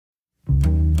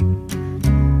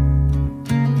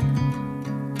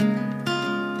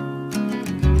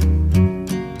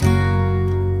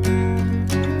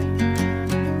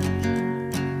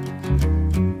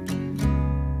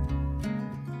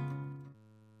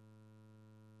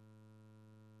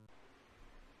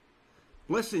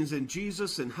Blessings in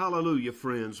Jesus and hallelujah,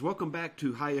 friends. Welcome back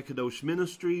to Hayakadosh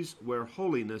Ministries, where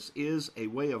holiness is a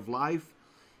way of life,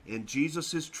 and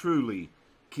Jesus is truly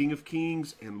King of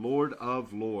Kings and Lord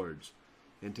of Lords.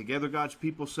 And together God's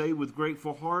people say with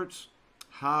grateful hearts,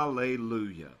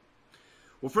 hallelujah.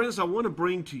 Well, friends, I want to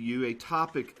bring to you a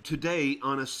topic today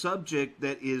on a subject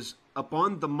that is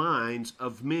upon the minds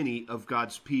of many of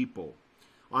God's people.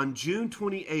 On June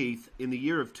 28th, in the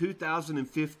year of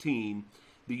 2015,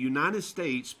 the United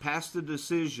States passed a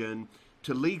decision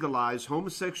to legalize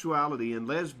homosexuality and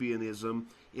lesbianism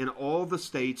in all the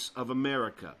states of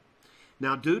America.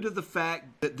 Now, due to the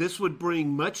fact that this would bring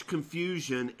much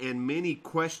confusion and many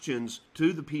questions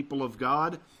to the people of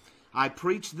God, I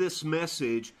preached this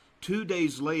message 2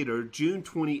 days later, June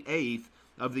 28th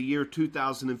of the year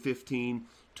 2015,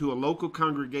 to a local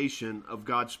congregation of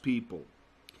God's people.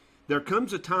 There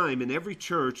comes a time in every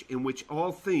church in which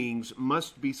all things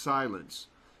must be silenced.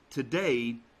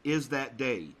 Today is that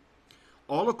day.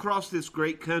 All across this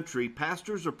great country,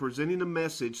 pastors are presenting a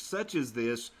message such as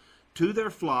this to their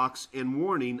flocks and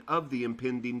warning of the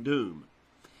impending doom.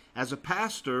 As a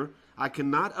pastor, I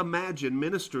cannot imagine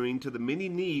ministering to the many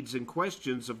needs and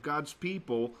questions of God's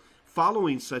people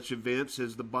following such events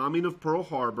as the bombing of Pearl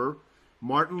Harbor,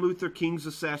 Martin Luther King's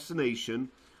assassination,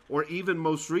 or even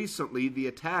most recently the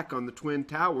attack on the Twin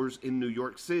Towers in New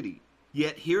York City.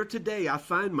 Yet here today I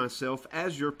find myself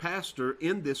as your pastor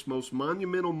in this most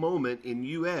monumental moment in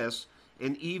U.S.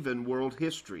 and even world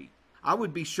history. I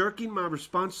would be shirking my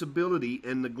responsibility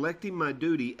and neglecting my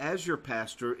duty as your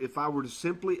pastor if I were to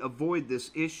simply avoid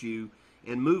this issue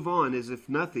and move on as if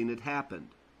nothing had happened.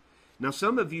 Now,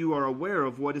 some of you are aware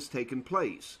of what has taken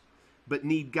place, but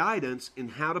need guidance in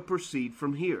how to proceed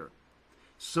from here.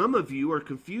 Some of you are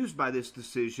confused by this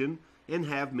decision and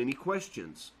have many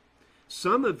questions.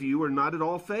 Some of you are not at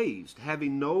all fazed,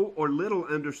 having no or little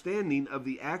understanding of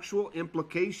the actual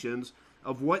implications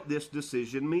of what this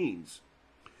decision means.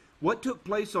 What took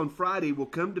place on Friday will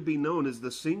come to be known as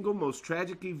the single most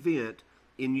tragic event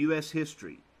in U.S.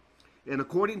 history. And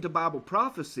according to Bible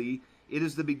prophecy, it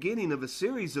is the beginning of a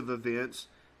series of events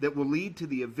that will lead to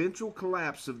the eventual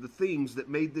collapse of the things that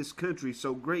made this country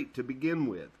so great to begin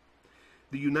with.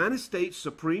 The United States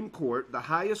Supreme Court, the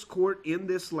highest court in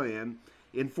this land,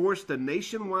 enforced a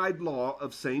nationwide law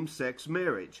of same-sex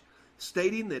marriage,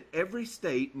 stating that every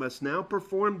state must now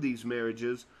perform these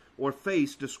marriages or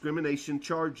face discrimination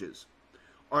charges.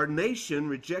 Our nation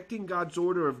rejecting God's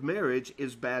order of marriage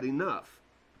is bad enough,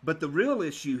 but the real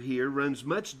issue here runs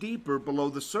much deeper below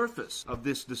the surface of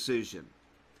this decision.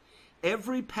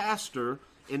 Every pastor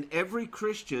and every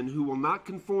Christian who will not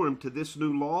conform to this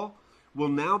new law will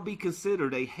now be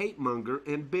considered a hate monger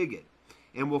and bigot,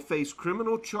 and will face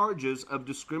criminal charges of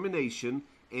discrimination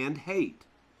and hate.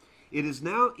 It is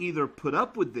now either put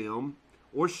up with them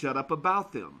or shut up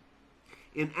about them.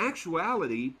 In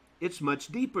actuality, it's much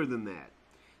deeper than that.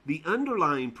 The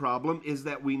underlying problem is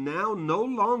that we now no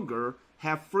longer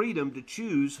have freedom to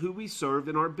choose who we serve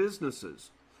in our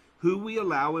businesses, who we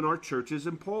allow in our churches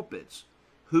and pulpits,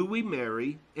 who we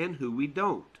marry, and who we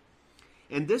don't.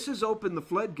 And this has opened the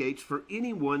floodgates for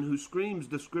anyone who screams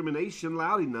discrimination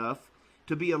loud enough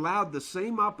to be allowed the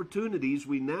same opportunities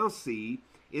we now see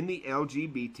in the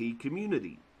LGBT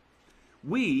community.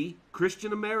 We,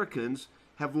 Christian Americans,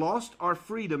 have lost our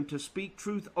freedom to speak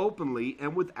truth openly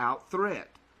and without threat.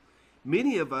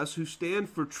 Many of us who stand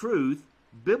for truth,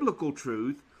 biblical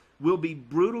truth, will be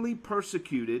brutally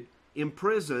persecuted,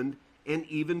 imprisoned, and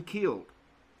even killed.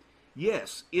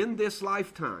 Yes, in this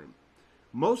lifetime,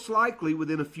 most likely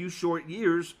within a few short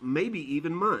years, maybe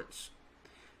even months.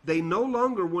 They no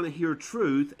longer want to hear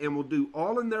truth and will do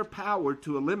all in their power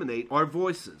to eliminate our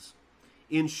voices.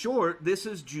 In short, this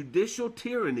is judicial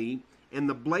tyranny and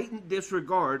the blatant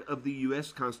disregard of the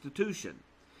U.S. Constitution.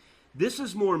 This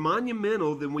is more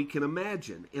monumental than we can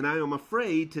imagine, and I am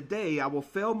afraid today I will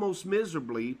fail most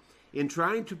miserably in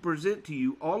trying to present to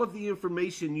you all of the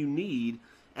information you need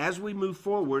as we move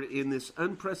forward in this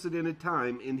unprecedented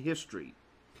time in history.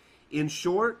 In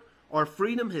short, our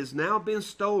freedom has now been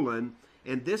stolen,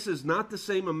 and this is not the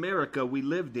same America we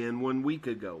lived in 1 week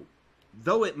ago,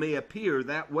 though it may appear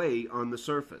that way on the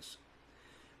surface.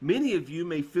 Many of you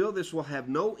may feel this will have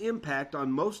no impact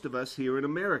on most of us here in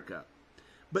America.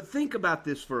 But think about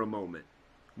this for a moment.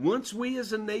 Once we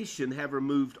as a nation have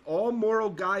removed all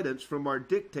moral guidance from our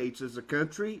dictates as a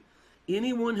country,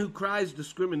 anyone who cries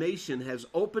discrimination has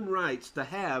open rights to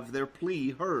have their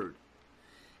plea heard.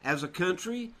 As a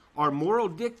country, our moral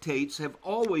dictates have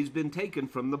always been taken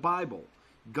from the Bible,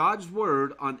 God's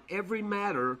word on every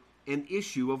matter and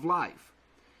issue of life.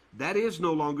 That is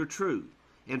no longer true,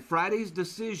 and Friday's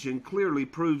decision clearly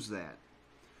proves that.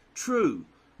 True,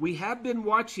 we have been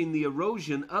watching the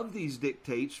erosion of these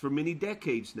dictates for many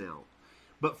decades now.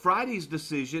 But Friday's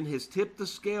decision has tipped the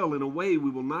scale in a way we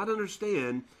will not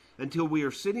understand until we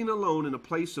are sitting alone in a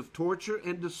place of torture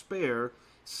and despair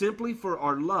simply for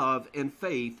our love and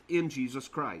faith in Jesus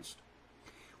Christ.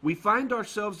 We find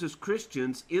ourselves as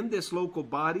Christians in this local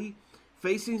body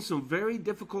facing some very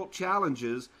difficult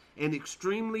challenges and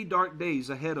extremely dark days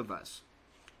ahead of us.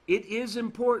 It is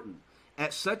important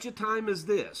at such a time as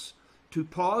this to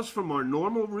pause from our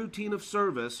normal routine of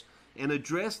service and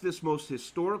address this most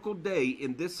historical day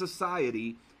in this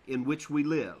society in which we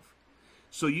live.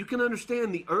 So you can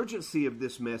understand the urgency of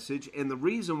this message and the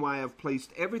reason why I've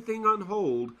placed everything on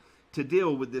hold to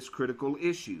deal with this critical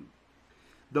issue.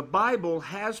 The Bible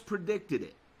has predicted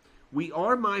it. We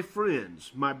are, my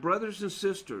friends, my brothers and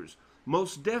sisters,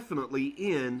 most definitely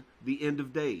in the end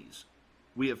of days.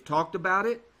 We have talked about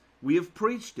it. We have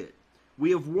preached it.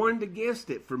 We have warned against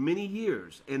it for many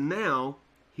years, and now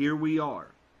here we are.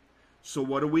 So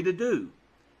what are we to do?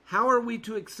 How are we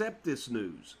to accept this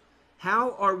news?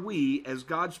 How are we as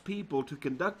God's people to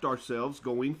conduct ourselves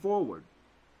going forward?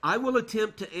 I will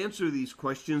attempt to answer these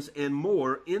questions and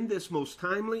more in this most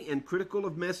timely and critical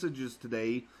of messages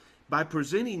today by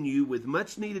presenting you with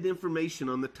much needed information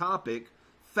on the topic,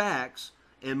 facts,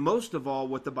 and most of all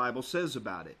what the Bible says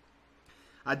about it.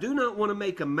 I do not want to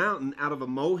make a mountain out of a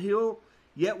molehill,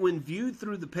 yet when viewed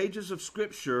through the pages of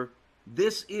Scripture,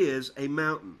 this is a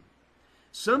mountain.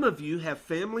 Some of you have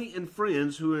family and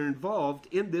friends who are involved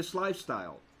in this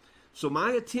lifestyle. So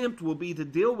my attempt will be to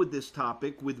deal with this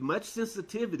topic with much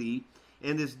sensitivity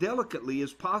and as delicately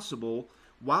as possible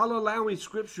while allowing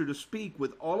Scripture to speak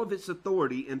with all of its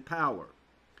authority and power.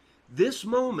 This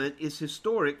moment is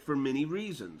historic for many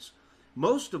reasons,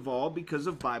 most of all because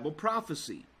of Bible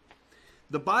prophecy.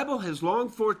 The Bible has long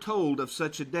foretold of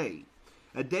such a day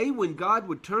when God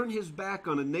would turn his back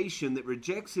on a nation that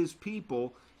rejects his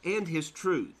people and his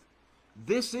truth.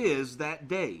 This is that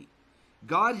day.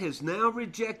 God has now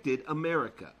rejected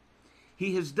America.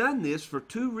 He has done this for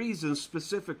two reasons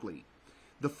specifically.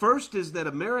 The first is that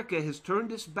America has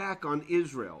turned its back on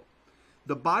Israel.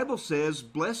 The Bible says,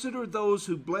 "Blessed are those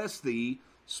who bless thee,"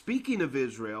 speaking of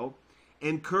Israel,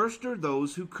 "and cursed are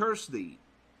those who curse thee."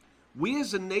 We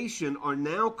as a nation are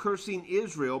now cursing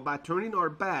Israel by turning our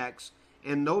backs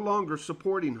and no longer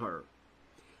supporting her.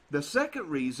 The second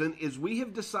reason is we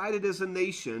have decided as a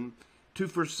nation to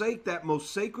forsake that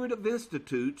most sacred of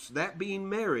institutes, that being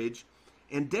marriage,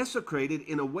 and desecrate it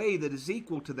in a way that is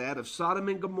equal to that of Sodom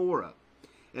and Gomorrah.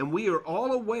 And we are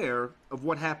all aware of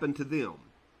what happened to them.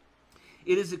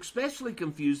 It is especially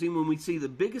confusing when we see the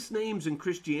biggest names in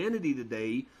Christianity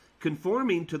today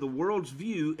conforming to the world's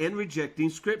view and rejecting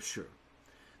Scripture.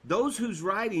 Those whose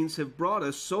writings have brought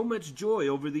us so much joy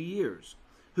over the years,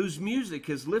 whose music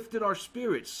has lifted our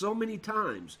spirits so many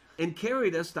times and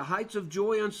carried us to heights of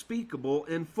joy unspeakable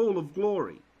and full of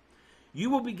glory. You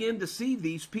will begin to see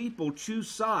these people choose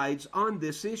sides on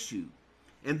this issue,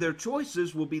 and their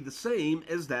choices will be the same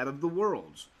as that of the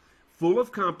world's, full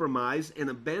of compromise and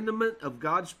abandonment of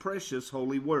God's precious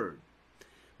holy word.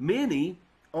 Many,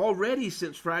 already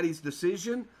since Friday's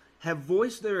decision, have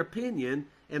voiced their opinion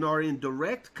and are in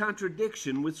direct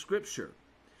contradiction with Scripture.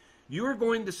 You are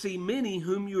going to see many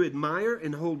whom you admire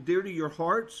and hold dear to your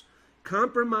hearts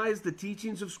compromise the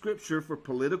teachings of Scripture for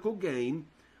political gain,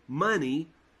 money,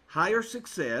 higher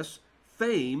success,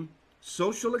 fame,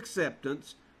 social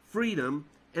acceptance, freedom,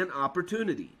 and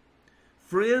opportunity.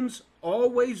 Friends,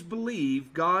 always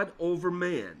believe God over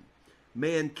man.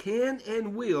 Man can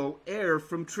and will err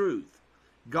from truth.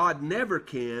 God never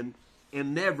can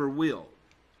and never will.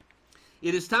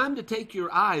 It is time to take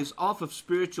your eyes off of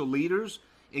spiritual leaders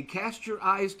and cast your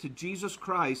eyes to Jesus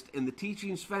Christ and the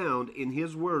teachings found in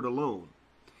his word alone.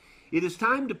 It is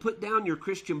time to put down your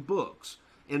Christian books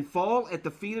and fall at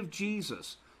the feet of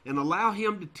Jesus and allow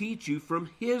him to teach you from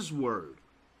his word.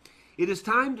 It is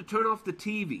time to turn off the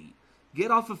TV,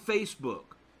 get off of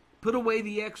Facebook, put away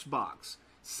the Xbox,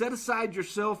 set aside your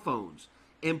cell phones,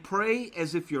 and pray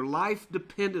as if your life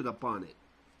depended upon it,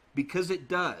 because it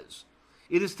does.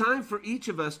 It is time for each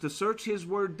of us to search his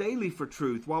word daily for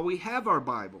truth while we have our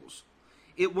Bibles.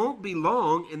 It won't be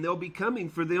long, and they'll be coming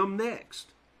for them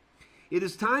next. It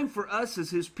is time for us as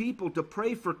his people to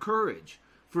pray for courage,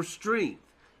 for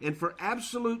strength, and for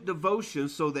absolute devotion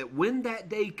so that when that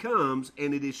day comes,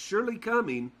 and it is surely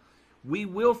coming, we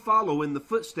will follow in the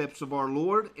footsteps of our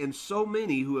Lord and so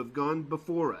many who have gone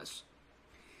before us.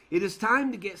 It is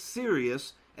time to get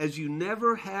serious as you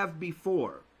never have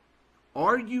before.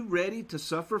 Are you ready to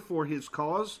suffer for his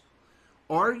cause?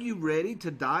 Are you ready to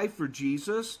die for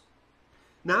Jesus?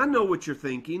 Now I know what you're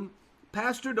thinking.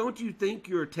 Pastor, don't you think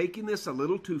you're taking this a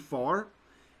little too far?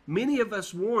 Many of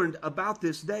us warned about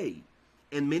this day,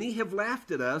 and many have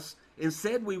laughed at us and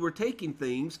said we were taking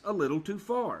things a little too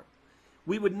far.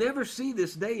 We would never see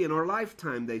this day in our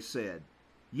lifetime, they said.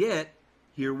 Yet,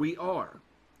 here we are.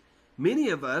 Many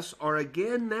of us are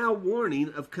again now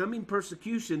warning of coming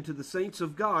persecution to the saints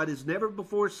of God as never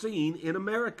before seen in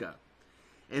America.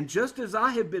 And just as I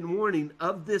have been warning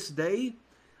of this day,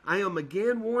 I am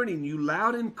again warning you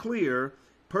loud and clear,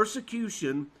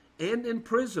 persecution and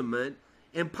imprisonment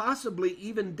and possibly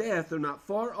even death are not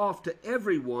far off to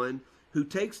everyone who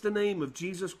takes the name of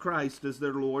Jesus Christ as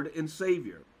their Lord and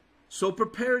Savior. So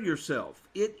prepare yourself.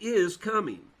 It is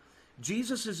coming.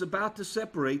 Jesus is about to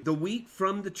separate the wheat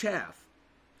from the chaff.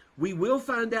 We will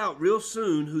find out real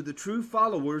soon who the true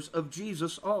followers of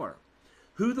Jesus are,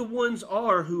 who the ones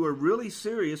are who are really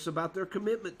serious about their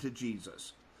commitment to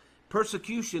Jesus.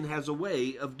 Persecution has a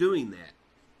way of doing that.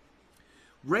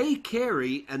 Ray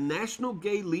Carey, a national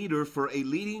gay leader for a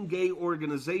leading gay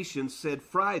organization, said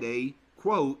Friday,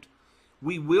 quote,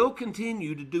 "We will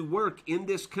continue to do work in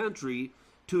this country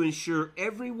to ensure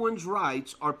everyone's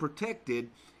rights are protected,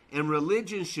 and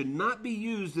religion should not be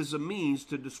used as a means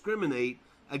to discriminate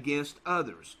against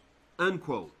others."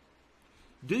 Unquote.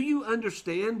 Do you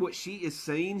understand what she is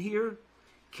saying here?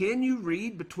 Can you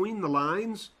read between the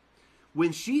lines?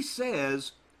 When she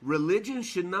says religion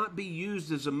should not be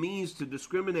used as a means to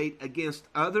discriminate against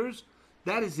others,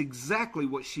 that is exactly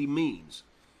what she means.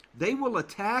 They will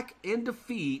attack and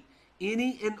defeat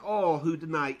any and all who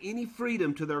deny any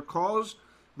freedom to their cause,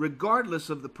 regardless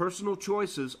of the personal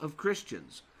choices of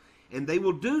Christians. And they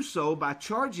will do so by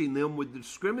charging them with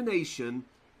discrimination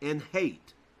and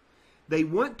hate. They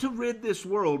want to rid this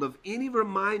world of any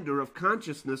reminder of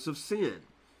consciousness of sin,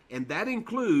 and that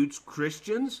includes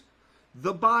Christians,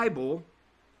 the Bible,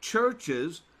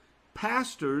 churches,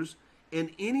 pastors,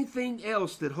 and anything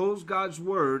else that holds God's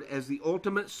Word as the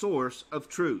ultimate source of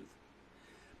truth.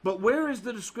 But where is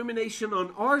the discrimination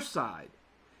on our side?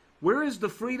 Where is the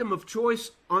freedom of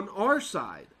choice on our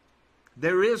side?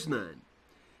 There is none.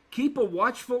 Keep a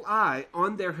watchful eye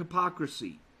on their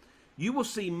hypocrisy. You will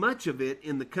see much of it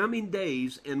in the coming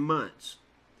days and months.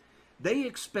 They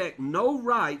expect no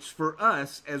rights for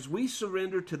us as we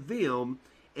surrender to them,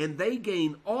 and they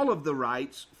gain all of the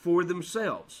rights for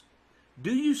themselves.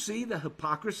 Do you see the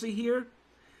hypocrisy here?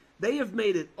 They have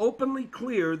made it openly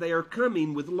clear they are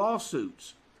coming with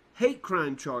lawsuits, hate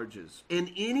crime charges,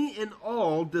 and any and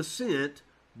all dissent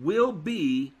will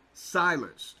be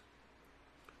silenced.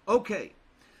 Okay,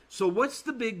 so what's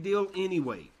the big deal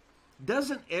anyway?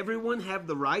 Doesn't everyone have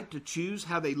the right to choose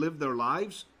how they live their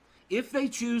lives? If they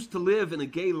choose to live in a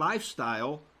gay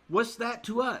lifestyle, what's that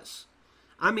to us?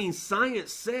 I mean,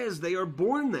 science says they are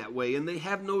born that way and they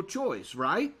have no choice,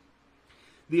 right?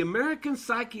 The American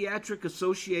Psychiatric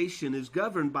Association is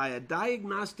governed by a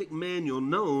diagnostic manual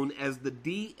known as the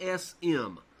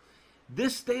DSM.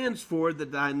 This stands for the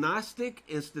Diagnostic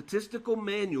and Statistical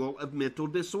Manual of Mental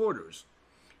Disorders.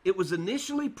 It was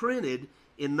initially printed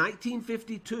in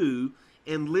 1952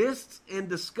 and lists and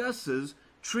discusses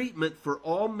treatment for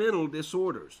all mental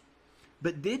disorders.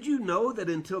 But did you know that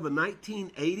until the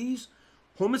 1980s,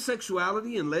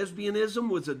 homosexuality and lesbianism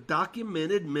was a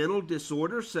documented mental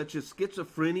disorder such as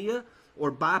schizophrenia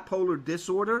or bipolar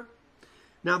disorder?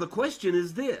 Now the question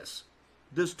is this: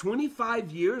 does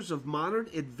 25 years of modern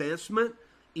advancement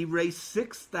erase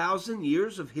 6,000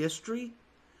 years of history?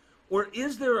 Or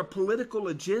is there a political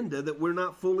agenda that we're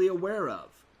not fully aware of?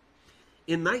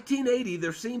 In 1980,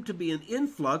 there seemed to be an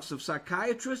influx of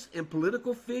psychiatrists and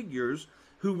political figures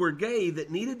who were gay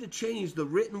that needed to change the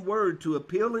written word to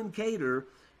appeal and cater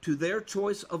to their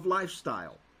choice of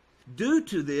lifestyle. Due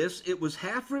to this, it was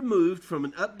half removed from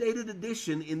an updated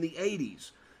edition in the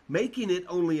 80s, making it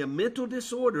only a mental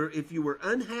disorder if you were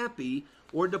unhappy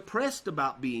or depressed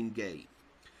about being gay.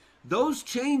 Those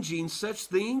changing such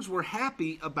things were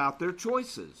happy about their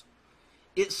choices.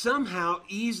 It somehow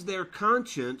eased their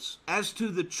conscience as to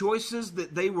the choices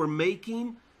that they were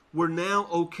making were now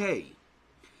okay.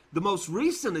 The most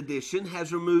recent edition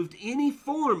has removed any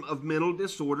form of mental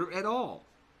disorder at all.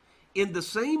 In the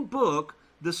same book,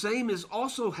 the same is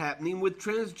also happening with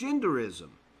transgenderism.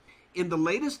 In the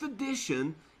latest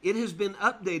edition, it has been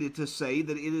updated to say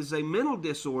that it is a mental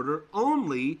disorder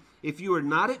only if you are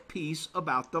not at peace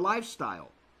about the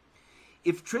lifestyle.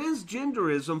 If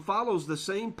transgenderism follows the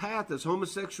same path as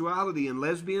homosexuality and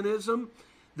lesbianism,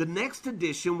 the next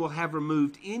edition will have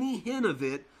removed any hint of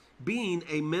it being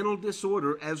a mental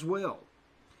disorder as well.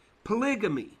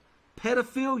 Polygamy,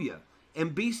 pedophilia,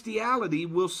 and bestiality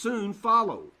will soon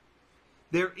follow.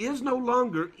 There is no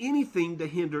longer anything to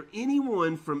hinder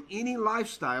anyone from any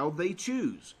lifestyle they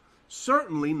choose.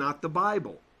 Certainly not the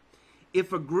Bible.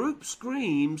 If a group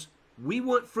screams, "We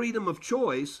want freedom of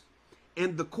choice,"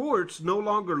 and the courts no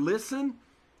longer listen,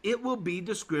 it will be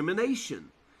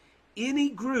discrimination. Any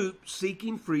group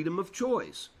seeking freedom of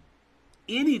choice.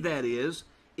 Any, that is,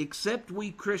 except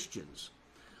we Christians.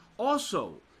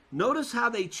 Also, notice how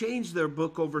they change their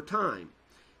book over time.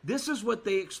 This is what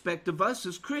they expect of us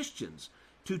as Christians,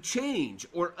 to change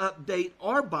or update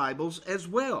our Bibles as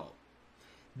well.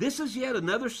 This is yet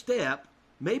another step,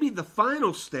 maybe the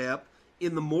final step,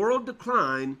 in the moral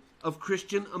decline of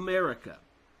Christian America.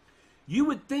 You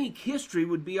would think history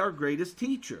would be our greatest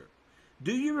teacher.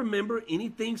 Do you remember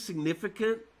anything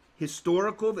significant,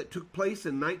 historical, that took place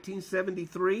in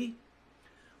 1973?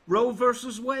 Roe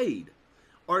versus Wade.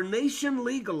 Our nation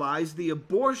legalized the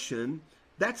abortion,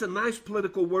 that's a nice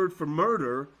political word for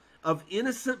murder, of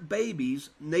innocent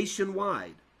babies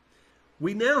nationwide.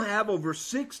 We now have over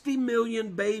 60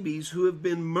 million babies who have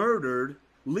been murdered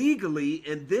legally,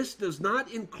 and this does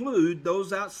not include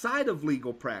those outside of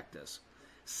legal practice.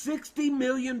 60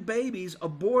 million babies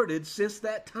aborted since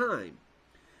that time.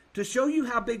 To show you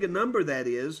how big a number that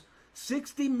is,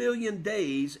 60 million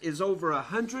days is over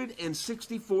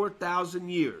 164,000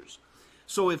 years.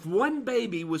 So if one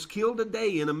baby was killed a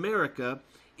day in America,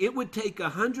 it would take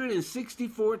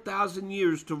 164,000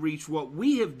 years to reach what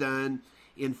we have done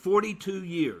in 42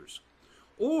 years.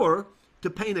 Or, to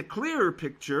paint a clearer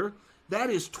picture, that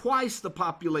is twice the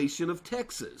population of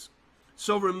Texas.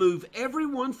 So remove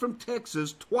everyone from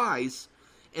Texas twice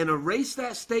and erase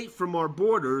that state from our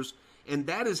borders, and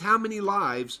that is how many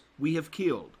lives we have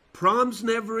killed. Proms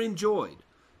never enjoyed,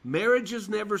 marriages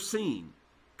never seen,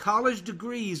 college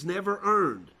degrees never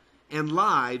earned, and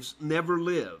lives never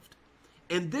lived.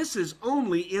 And this is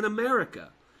only in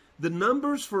America. The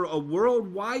numbers for a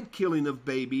worldwide killing of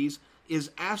babies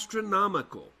is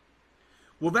astronomical.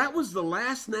 Well, that was the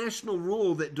last national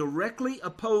rule that directly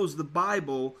opposed the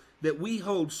Bible that we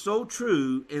hold so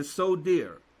true and so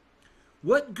dear.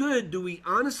 What good do we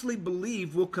honestly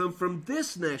believe will come from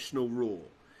this national rule?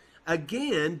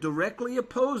 Again, directly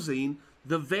opposing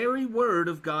the very word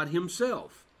of God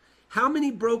himself. How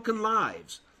many broken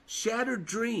lives, shattered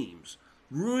dreams,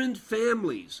 ruined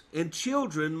families, and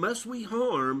children must we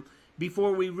harm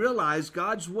before we realize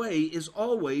God's way is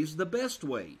always the best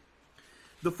way?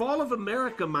 The fall of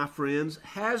America, my friends,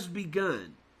 has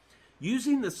begun.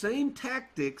 Using the same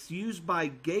tactics used by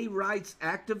gay rights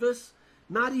activists,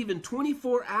 not even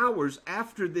 24 hours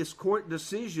after this court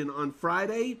decision on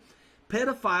Friday,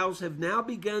 pedophiles have now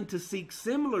begun to seek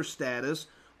similar status,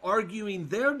 arguing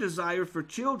their desire for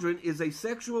children is a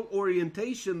sexual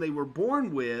orientation they were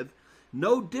born with,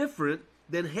 no different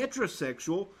than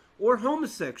heterosexual or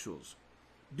homosexuals.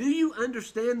 Do you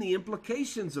understand the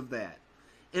implications of that?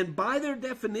 And by their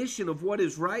definition of what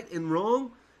is right and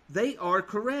wrong, they are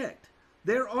correct.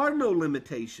 There are no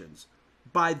limitations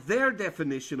by their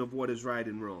definition of what is right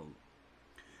and wrong.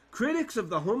 Critics of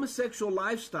the homosexual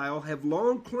lifestyle have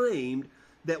long claimed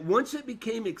that once it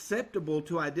became acceptable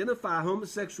to identify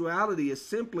homosexuality as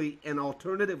simply an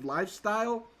alternative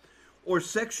lifestyle or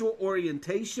sexual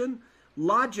orientation,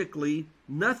 logically,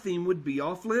 nothing would be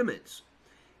off limits.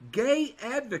 Gay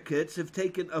advocates have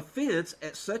taken offense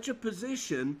at such a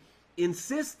position,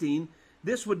 insisting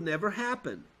this would never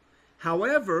happen.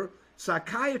 However,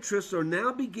 psychiatrists are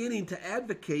now beginning to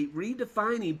advocate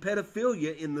redefining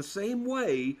pedophilia in the same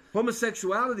way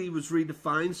homosexuality was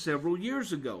redefined several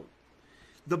years ago.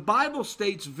 The Bible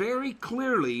states very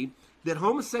clearly that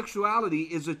homosexuality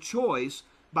is a choice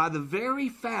by the very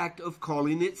fact of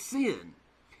calling it sin.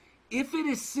 If it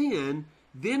is sin,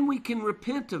 then we can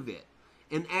repent of it.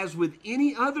 And as with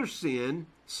any other sin,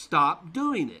 stop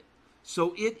doing it.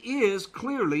 So it is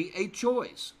clearly a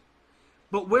choice.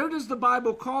 But where does the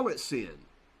Bible call it sin?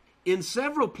 In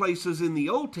several places in the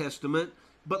Old Testament,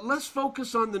 but let's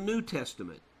focus on the New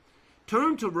Testament.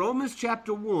 Turn to Romans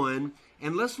chapter 1,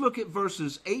 and let's look at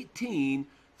verses 18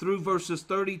 through verses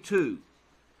 32.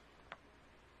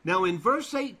 Now in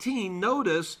verse 18,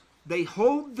 notice they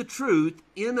hold the truth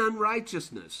in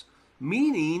unrighteousness,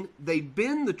 meaning they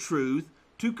bend the truth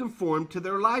to conform to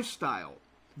their lifestyle.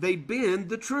 They bend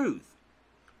the truth.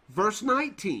 Verse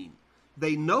 19,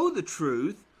 they know the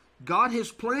truth, God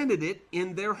has planted it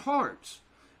in their hearts,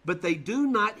 but they do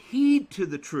not heed to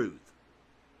the truth.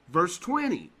 Verse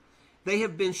 20, they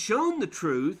have been shown the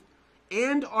truth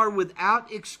and are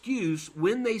without excuse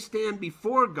when they stand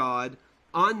before God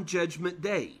on judgment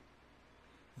day.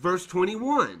 Verse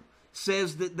 21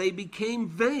 says that they became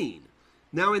vain.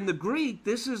 Now in the Greek,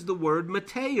 this is the word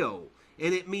mateo,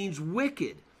 and it means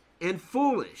wicked, and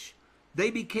foolish.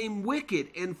 They became wicked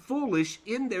and foolish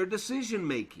in their decision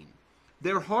making.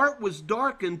 Their heart was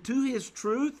darkened to his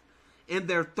truth, and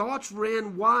their thoughts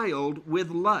ran wild with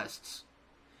lusts.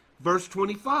 Verse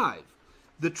 25.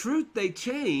 The truth they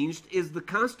changed is the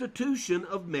constitution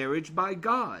of marriage by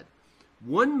God.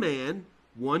 One man,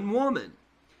 one woman.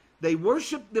 They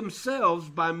worship themselves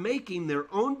by making their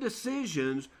own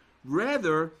decisions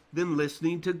rather than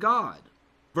listening to God.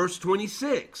 Verse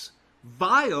 26.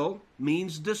 Vile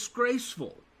means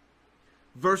disgraceful.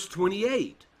 Verse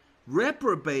 28.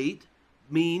 Reprobate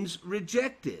means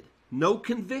rejected, no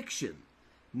conviction,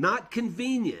 not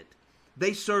convenient.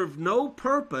 They serve no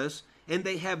purpose and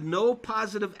they have no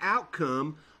positive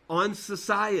outcome on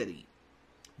society.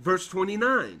 Verse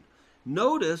 29.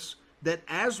 Notice that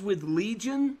as with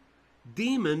legion,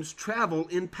 demons travel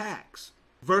in packs.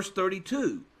 Verse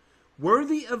 32.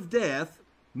 Worthy of death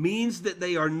means that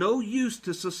they are no use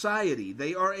to society.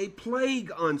 They are a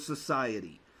plague on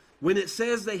society. When it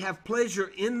says they have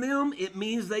pleasure in them, it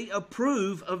means they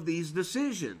approve of these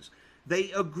decisions.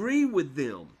 They agree with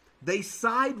them. They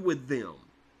side with them.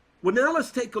 Well, now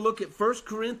let's take a look at 1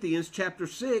 Corinthians chapter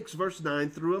 6, verse 9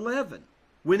 through 11.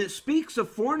 When it speaks of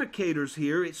fornicators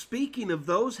here, it's speaking of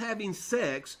those having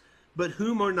sex, but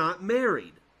whom are not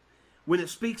married. When it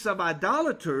speaks of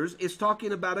idolaters, it's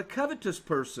talking about a covetous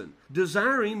person,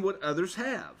 desiring what others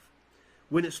have.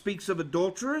 When it speaks of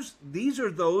adulterers, these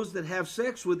are those that have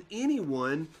sex with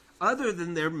anyone other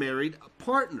than their married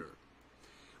partner.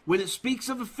 When it speaks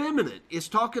of effeminate, it's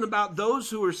talking about those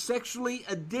who are sexually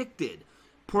addicted,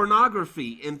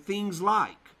 pornography, and things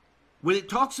like. When it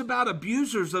talks about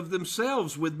abusers of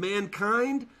themselves with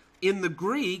mankind, in the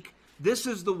Greek, this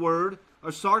is the word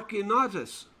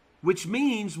sarkinotos, which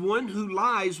means one who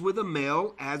lies with a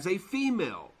male as a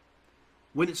female.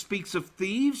 When it speaks of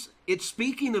thieves, it's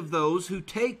speaking of those who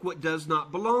take what does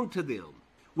not belong to them.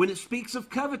 When it speaks of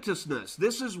covetousness,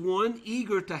 this is one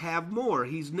eager to have more.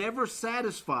 He's never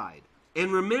satisfied.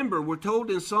 And remember, we're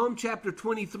told in Psalm chapter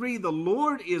 23, the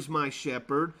Lord is my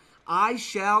shepherd, I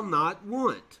shall not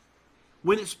want.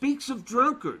 When it speaks of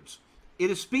drunkards,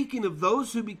 it is speaking of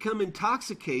those who become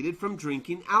intoxicated from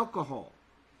drinking alcohol.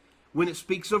 When it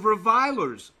speaks of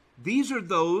revilers, these are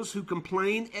those who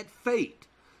complain at fate,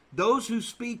 those who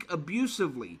speak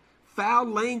abusively, foul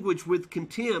language with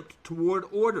contempt toward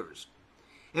orders.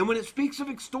 And when it speaks of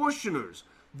extortioners,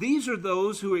 these are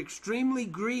those who are extremely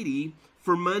greedy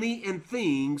for money and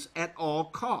things at all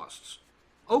costs.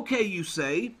 Okay, you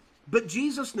say, but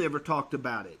Jesus never talked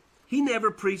about it. He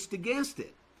never preached against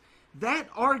it. That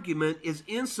argument is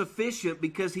insufficient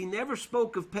because he never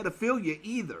spoke of pedophilia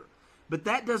either. But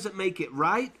that doesn't make it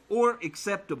right or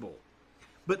acceptable.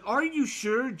 But are you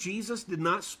sure Jesus did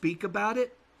not speak about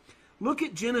it? Look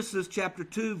at Genesis chapter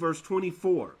 2, verse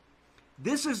 24.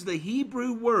 This is the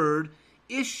Hebrew word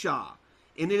isha,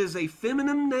 and it is a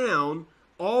feminine noun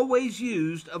always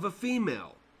used of a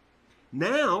female.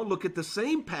 Now look at the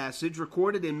same passage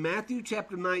recorded in Matthew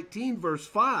chapter 19, verse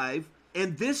 5,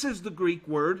 and this is the Greek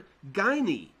word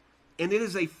gyne, and it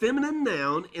is a feminine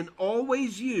noun and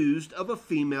always used of a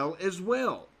female as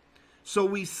well. So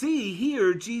we see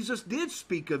here Jesus did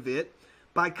speak of it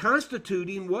by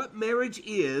constituting what marriage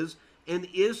is and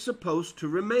is supposed to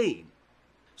remain.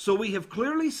 So we have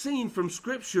clearly seen from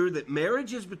Scripture that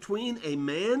marriage is between a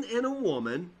man and a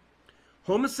woman,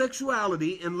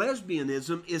 homosexuality and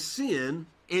lesbianism is sin,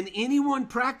 and anyone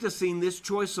practicing this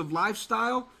choice of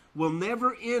lifestyle will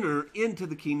never enter into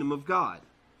the kingdom of God.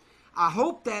 I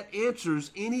hope that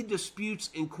answers any disputes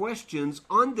and questions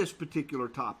on this particular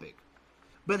topic.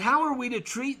 But how are we to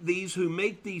treat these who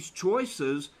make these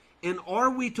choices, and are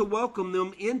we to welcome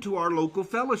them into our local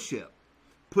fellowship?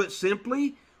 Put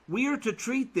simply, we are to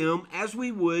treat them as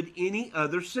we would any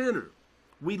other sinner.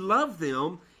 We love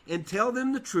them and tell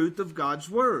them the truth of God's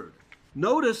word.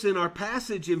 Notice in our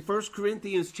passage in 1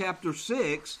 Corinthians chapter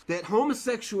 6 that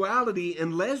homosexuality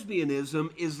and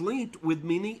lesbianism is linked with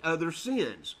many other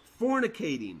sins.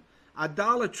 Fornicating,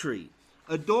 idolatry,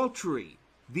 adultery,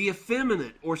 the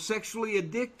effeminate or sexually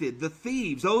addicted, the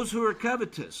thieves, those who are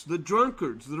covetous, the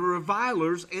drunkards, the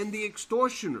revilers, and the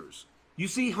extortioners. You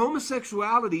see,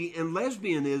 homosexuality and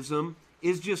lesbianism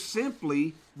is just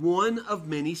simply one of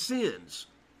many sins.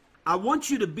 I want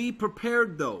you to be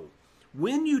prepared, though.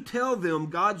 When you tell them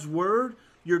God's word,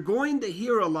 you're going to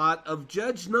hear a lot of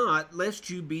judge not, lest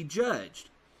you be judged.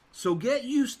 So get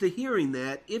used to hearing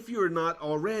that if you're not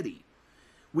already.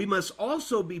 We must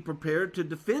also be prepared to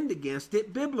defend against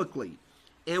it biblically,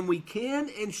 and we can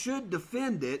and should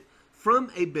defend it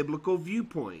from a biblical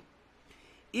viewpoint.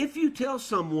 If you tell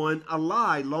someone a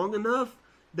lie long enough,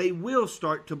 they will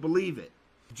start to believe it.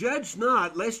 Judge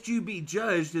not, lest you be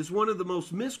judged is one of the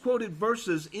most misquoted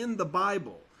verses in the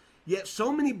Bible. Yet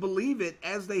so many believe it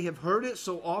as they have heard it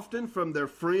so often from their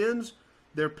friends,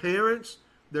 their parents,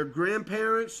 their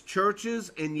grandparents,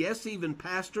 churches, and yes, even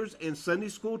pastors and Sunday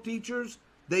school teachers.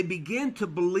 They begin to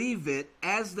believe it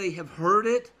as they have heard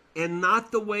it and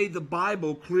not the way the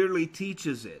Bible clearly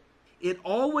teaches it. It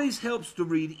always helps to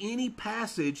read any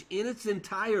passage in its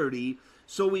entirety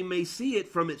so we may see it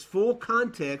from its full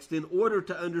context in order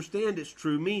to understand its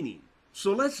true meaning.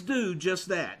 So let's do just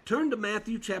that. Turn to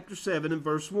Matthew chapter 7 and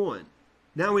verse 1.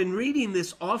 Now, in reading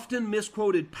this often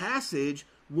misquoted passage,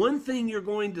 one thing you're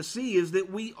going to see is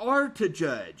that we are to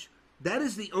judge. That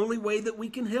is the only way that we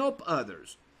can help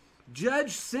others.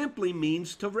 Judge simply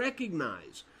means to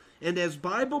recognize. And as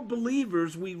Bible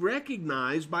believers, we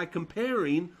recognize by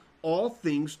comparing all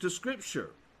things to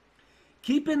Scripture.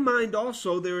 Keep in mind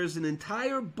also there is an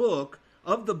entire book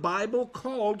of the Bible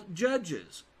called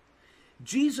Judges.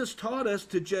 Jesus taught us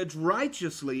to judge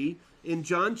righteously in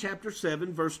John chapter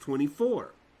 7 verse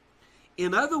 24.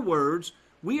 In other words,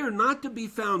 we are not to be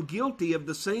found guilty of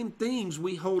the same things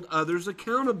we hold others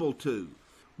accountable to.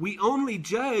 We only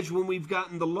judge when we've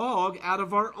gotten the log out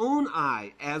of our own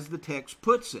eye, as the text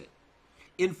puts it.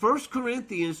 In 1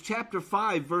 Corinthians chapter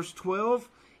 5 verse 12,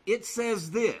 it says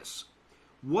this,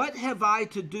 "What have I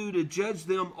to do to judge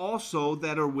them also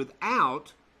that are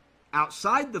without,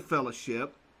 outside the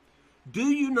fellowship?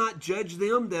 Do you not judge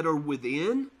them that are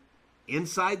within,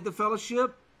 inside the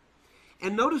fellowship?"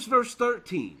 And notice verse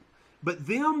 13, "But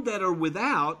them that are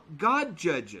without, God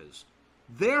judges.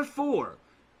 Therefore,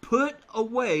 put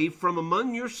away from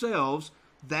among yourselves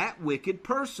that wicked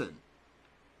person."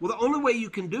 Well, the only way you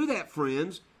can do that,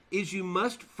 friends, is you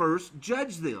must first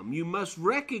judge them. You must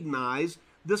recognize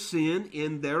the sin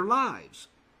in their lives.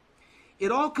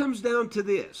 It all comes down to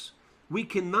this. We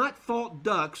cannot fault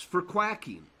ducks for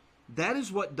quacking. That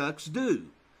is what ducks do.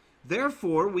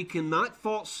 Therefore, we cannot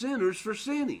fault sinners for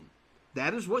sinning.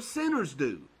 That is what sinners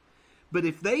do. But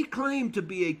if they claim to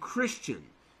be a Christian,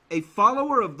 a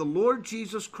follower of the Lord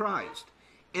Jesus Christ,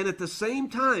 and at the same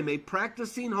time a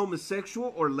practicing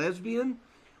homosexual or lesbian,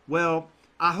 well,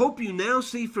 I hope you now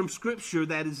see from Scripture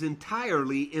that is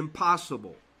entirely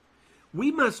impossible.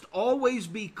 We must always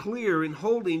be clear in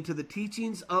holding to the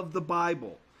teachings of the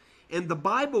Bible. And the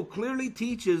Bible clearly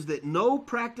teaches that no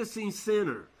practicing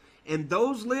sinner and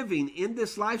those living in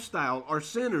this lifestyle are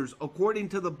sinners according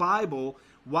to the Bible.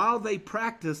 While they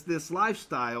practice this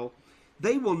lifestyle,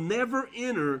 they will never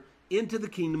enter into the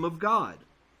kingdom of God.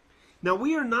 Now,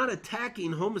 we are not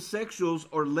attacking homosexuals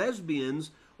or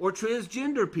lesbians or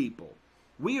transgender people.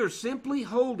 We are simply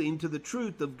holding to the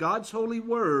truth of God's holy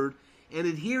word and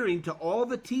adhering to all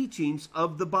the teachings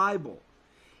of the Bible.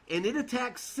 And it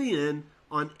attacks sin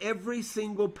on every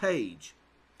single page.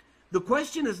 The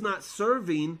question is not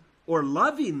serving or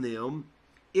loving them.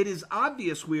 It is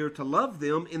obvious we are to love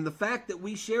them in the fact that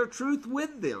we share truth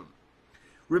with them.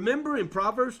 Remember in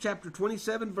Proverbs chapter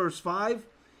 27 verse 5,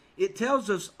 it tells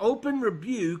us open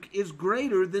rebuke is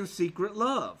greater than secret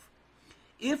love.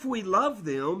 If we love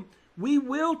them, we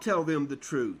will tell them the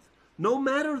truth, no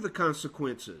matter the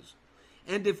consequences.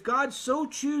 And if God so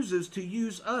chooses to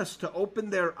use us to open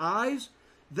their eyes,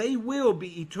 they will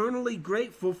be eternally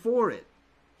grateful for it.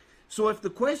 So if the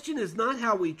question is not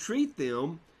how we treat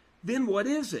them, then what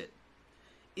is it?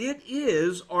 It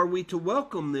is, are we to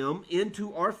welcome them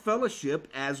into our fellowship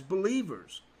as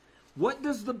believers? What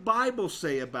does the Bible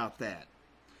say about that?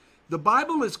 The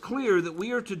Bible is clear that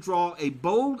we are to draw a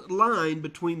bold line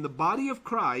between the body of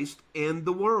Christ and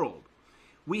the world.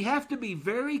 We have to be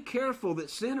very careful that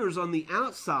sinners on the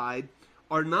outside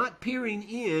are not peering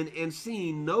in and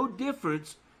seeing no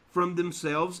difference from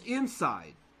themselves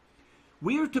inside.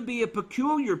 We are to be a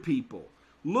peculiar people,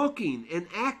 looking and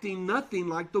acting nothing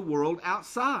like the world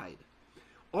outside.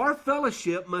 Our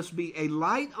fellowship must be a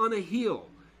light on a hill,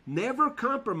 never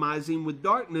compromising with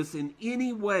darkness in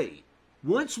any way.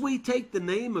 Once we take the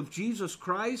name of Jesus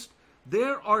Christ,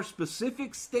 there are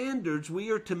specific standards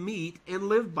we are to meet and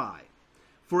live by.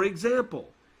 For example,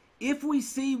 if we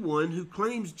see one who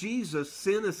claims Jesus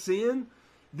sin a sin,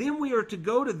 then we are to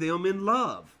go to them in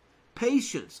love,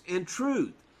 patience, and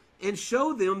truth, and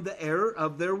show them the error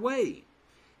of their way.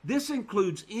 This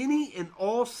includes any and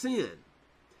all sin.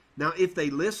 Now, if they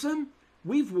listen,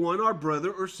 we've won our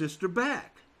brother or sister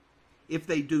back. If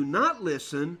they do not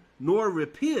listen nor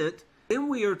repent, then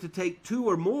we are to take two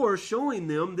or more, showing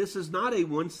them this is not a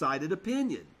one-sided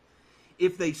opinion.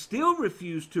 If they still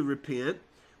refuse to repent,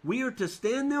 we are to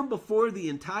stand them before the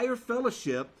entire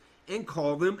fellowship and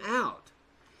call them out.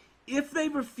 If they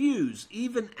refuse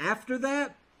even after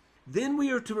that, then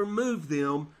we are to remove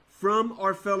them from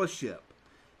our fellowship.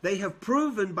 They have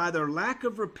proven by their lack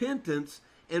of repentance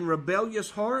and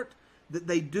rebellious heart that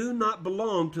they do not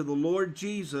belong to the Lord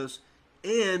Jesus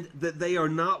and that they are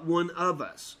not one of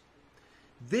us.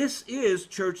 This is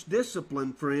church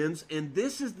discipline, friends, and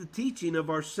this is the teaching of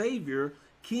our Savior,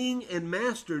 King and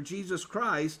Master Jesus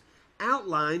Christ,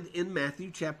 outlined in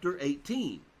Matthew chapter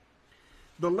 18.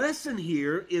 The lesson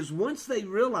here is once they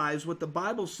realize what the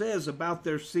Bible says about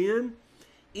their sin,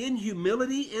 in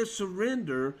humility and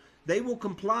surrender, they will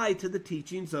comply to the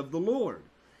teachings of the Lord.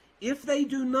 If they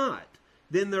do not,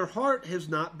 then their heart has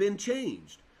not been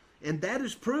changed. And that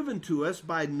is proven to us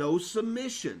by no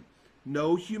submission,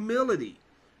 no humility,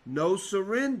 no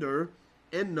surrender,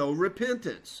 and no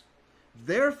repentance.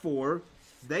 Therefore,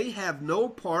 they have no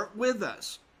part with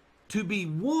us. To be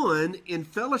one in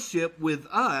fellowship with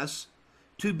us,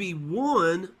 to be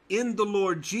one in the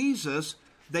Lord Jesus,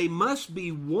 they must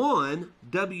be one,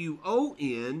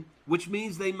 W-O-N, which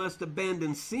means they must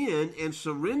abandon sin and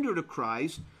surrender to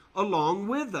Christ along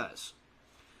with us.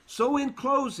 So in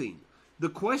closing, the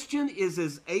question is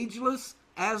as ageless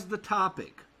as the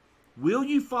topic. Will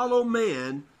you follow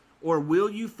man or will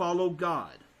you follow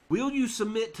God? Will you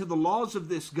submit to the laws of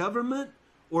this government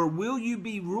or will you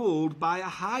be ruled by a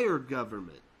higher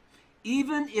government?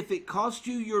 Even if it costs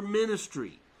you your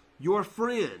ministry, your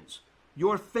friends,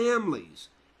 your families,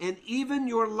 and even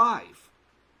your life.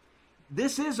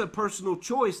 This is a personal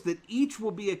choice that each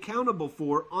will be accountable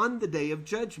for on the day of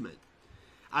judgment.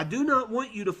 I do not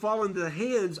want you to fall into the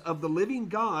hands of the living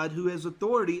God who has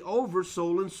authority over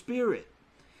soul and spirit.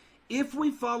 If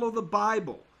we follow the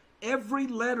Bible, every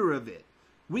letter of it,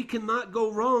 we cannot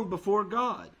go wrong before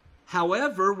God.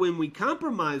 However, when we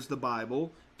compromise the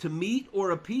Bible to meet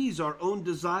or appease our own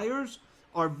desires,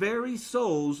 our very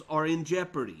souls are in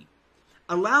jeopardy.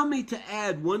 Allow me to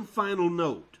add one final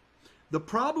note. The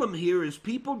problem here is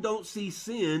people don't see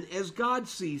sin as God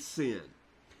sees sin.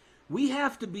 We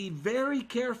have to be very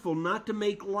careful not to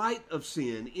make light of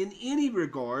sin in any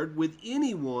regard with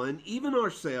anyone, even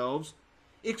ourselves,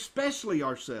 especially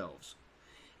ourselves.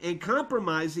 And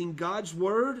compromising God's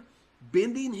word,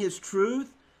 bending his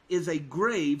truth, is a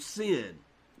grave sin,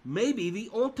 maybe the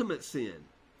ultimate sin.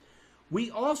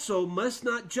 We also must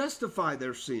not justify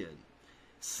their sin.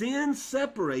 Sin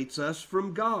separates us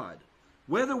from God,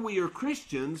 whether we are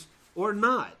Christians or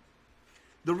not.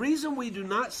 The reason we do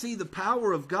not see the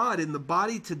power of God in the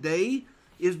body today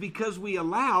is because we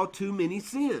allow too many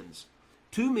sins,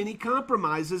 too many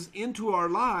compromises into our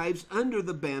lives under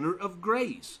the banner of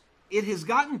grace. It has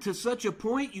gotten to such a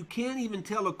point you can't even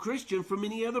tell a Christian from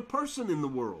any other person in the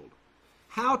world.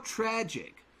 How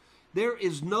tragic. There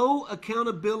is no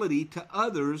accountability to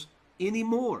others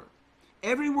anymore.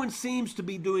 Everyone seems to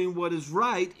be doing what is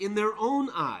right in their own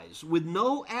eyes, with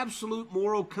no absolute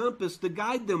moral compass to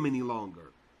guide them any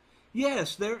longer.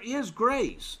 Yes, there is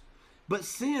grace, but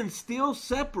sin still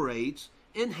separates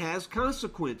and has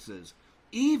consequences,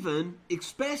 even,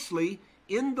 especially,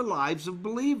 in the lives of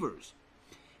believers.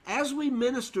 As we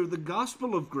minister the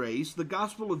gospel of grace, the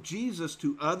gospel of Jesus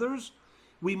to others,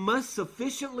 we must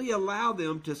sufficiently allow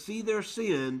them to see their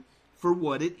sin for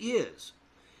what it is.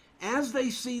 As they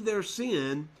see their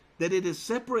sin, that it has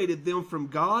separated them from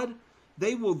God,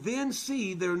 they will then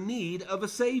see their need of a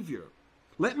Savior.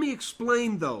 Let me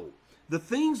explain, though. The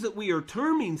things that we are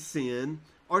terming sin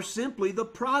are simply the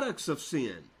products of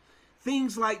sin.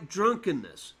 Things like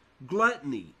drunkenness,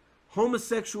 gluttony,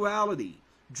 homosexuality,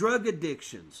 drug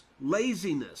addictions,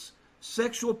 laziness,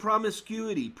 sexual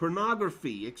promiscuity,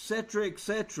 pornography, etc.,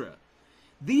 etc.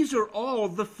 These are all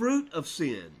the fruit of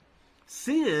sin.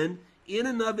 Sin, in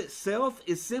and of itself,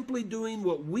 is simply doing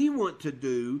what we want to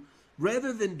do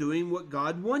rather than doing what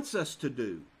God wants us to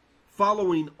do,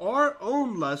 following our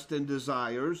own lust and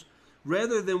desires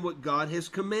rather than what God has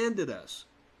commanded us.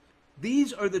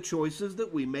 These are the choices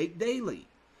that we make daily.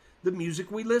 The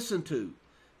music we listen to,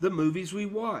 the movies we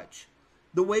watch,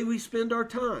 the way we spend our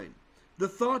time, the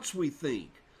thoughts we think,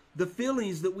 the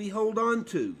feelings that we hold on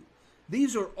to.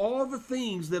 These are all the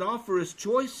things that offer us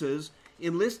choices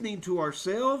in listening to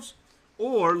ourselves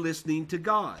or listening to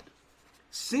God.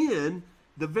 Sin,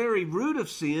 the very root of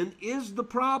sin, is the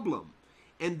problem,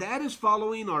 and that is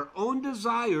following our own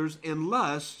desires and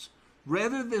lusts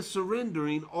rather than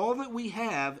surrendering all that we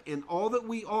have and all that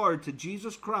we are to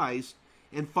Jesus Christ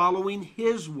and following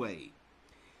his way.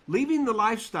 Leaving the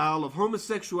lifestyle of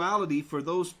homosexuality for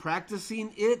those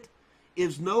practicing it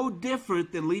is no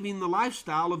different than leaving the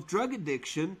lifestyle of drug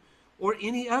addiction or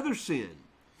any other sin.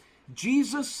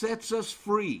 Jesus sets us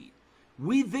free.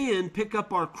 We then pick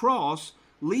up our cross,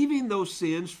 leaving those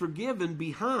sins forgiven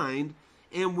behind,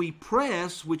 and we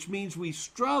press, which means we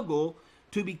struggle,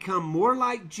 to become more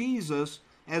like Jesus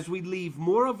as we leave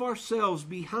more of ourselves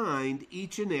behind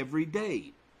each and every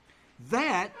day.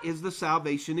 That is the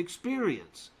salvation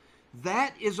experience.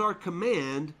 That is our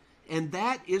command, and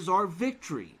that is our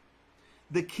victory.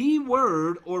 The key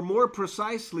word, or more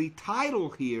precisely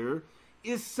title here,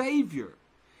 is Savior.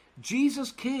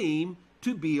 Jesus came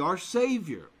to be our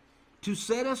Savior, to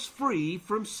set us free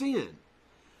from sin.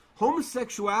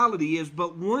 Homosexuality is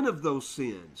but one of those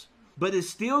sins, but is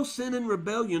still sin and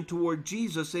rebellion toward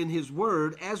Jesus and His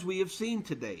Word, as we have seen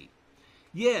today.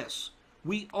 Yes,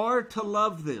 we are to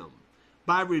love them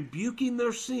by rebuking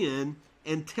their sin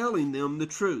and telling them the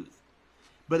truth.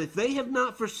 But if they have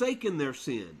not forsaken their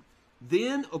sin,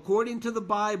 then, according to the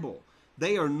Bible,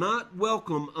 they are not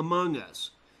welcome among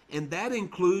us, and that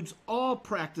includes all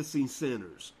practicing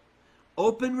sinners.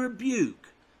 Open rebuke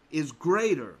is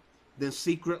greater than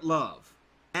secret love.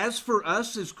 As for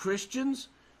us as Christians,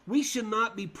 we should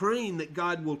not be praying that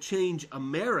God will change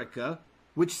America,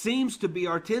 which seems to be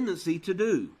our tendency to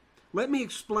do. Let me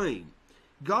explain.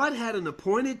 God had an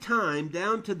appointed time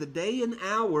down to the day and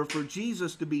hour for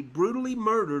Jesus to be brutally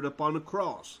murdered upon a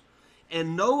cross,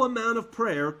 and no amount of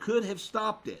prayer could have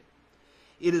stopped it.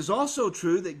 It is also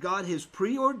true that God has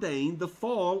preordained the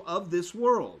fall of this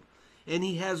world, and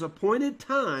He has appointed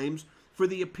times for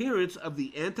the appearance of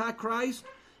the Antichrist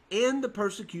and the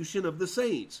persecution of the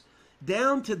saints,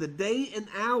 down to the day and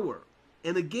hour.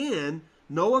 And again,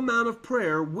 no amount of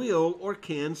prayer will or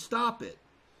can stop it.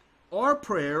 Our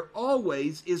prayer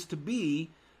always is to be,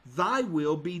 Thy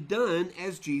will be done,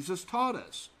 as Jesus taught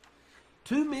us.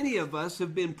 Too many of us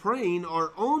have been praying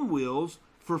our own wills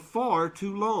for far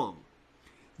too long.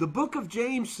 The book of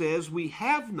James says we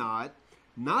have not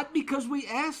because we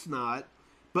ask not,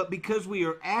 but because we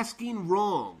are asking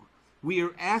wrong. We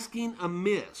are asking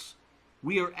amiss.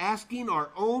 We are asking our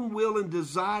own will and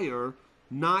desire,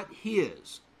 not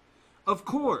His. Of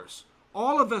course,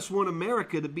 all of us want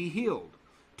America to be healed,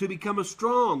 to become a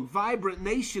strong, vibrant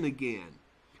nation again.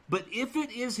 But if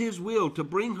it is His will to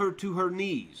bring her to her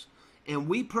knees, and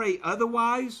we pray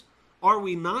otherwise, are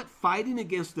we not fighting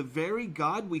against the very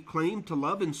God we claim to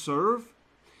love and serve?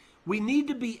 We need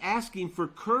to be asking for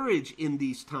courage in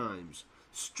these times,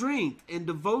 strength and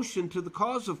devotion to the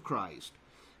cause of Christ.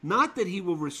 Not that He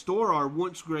will restore our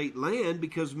once great land,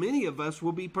 because many of us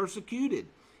will be persecuted,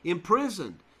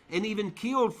 imprisoned, and even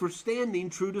killed for standing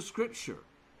true to Scripture.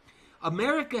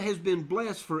 America has been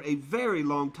blessed for a very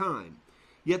long time,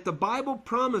 yet the Bible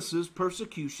promises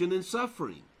persecution and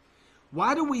suffering.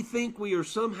 Why do we think we are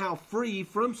somehow free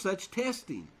from such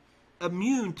testing,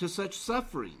 immune to such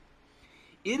suffering?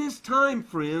 It is time,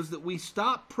 friends, that we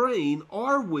stop praying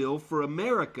our will for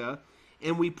America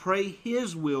and we pray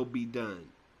His will be done.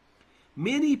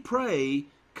 Many pray,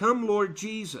 "Come, Lord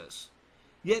Jesus,"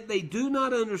 yet they do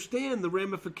not understand the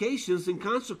ramifications and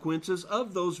consequences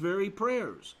of those very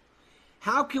prayers.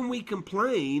 How can we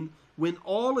complain when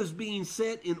all is being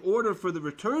set in order for the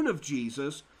return of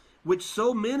Jesus, which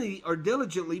so many are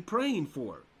diligently praying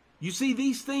for? You see,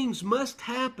 these things must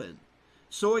happen.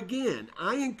 So again,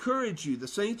 I encourage you, the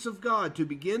saints of God, to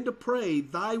begin to pray,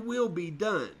 Thy will be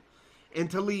done,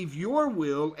 and to leave your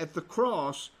will at the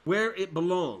cross where it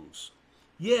belongs.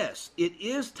 Yes, it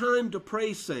is time to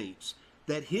pray, saints,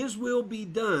 that His will be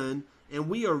done, and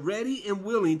we are ready and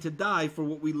willing to die for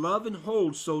what we love and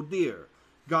hold so dear,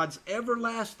 God's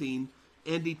everlasting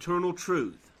and eternal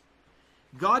truth.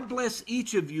 God bless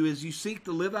each of you as you seek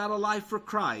to live out a life for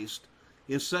Christ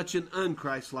in such an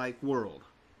un-Christ-like world.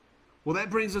 Well,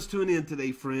 that brings us to an end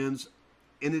today, friends,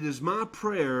 and it is my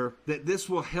prayer that this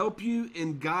will help you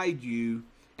and guide you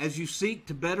as you seek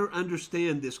to better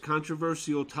understand this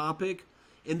controversial topic,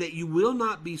 and that you will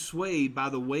not be swayed by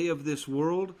the way of this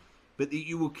world, but that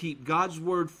you will keep God's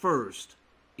word first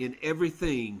in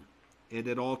everything and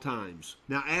at all times.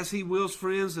 Now, as He wills,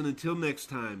 friends, and until next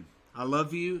time, I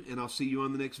love you, and I'll see you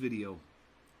on the next video.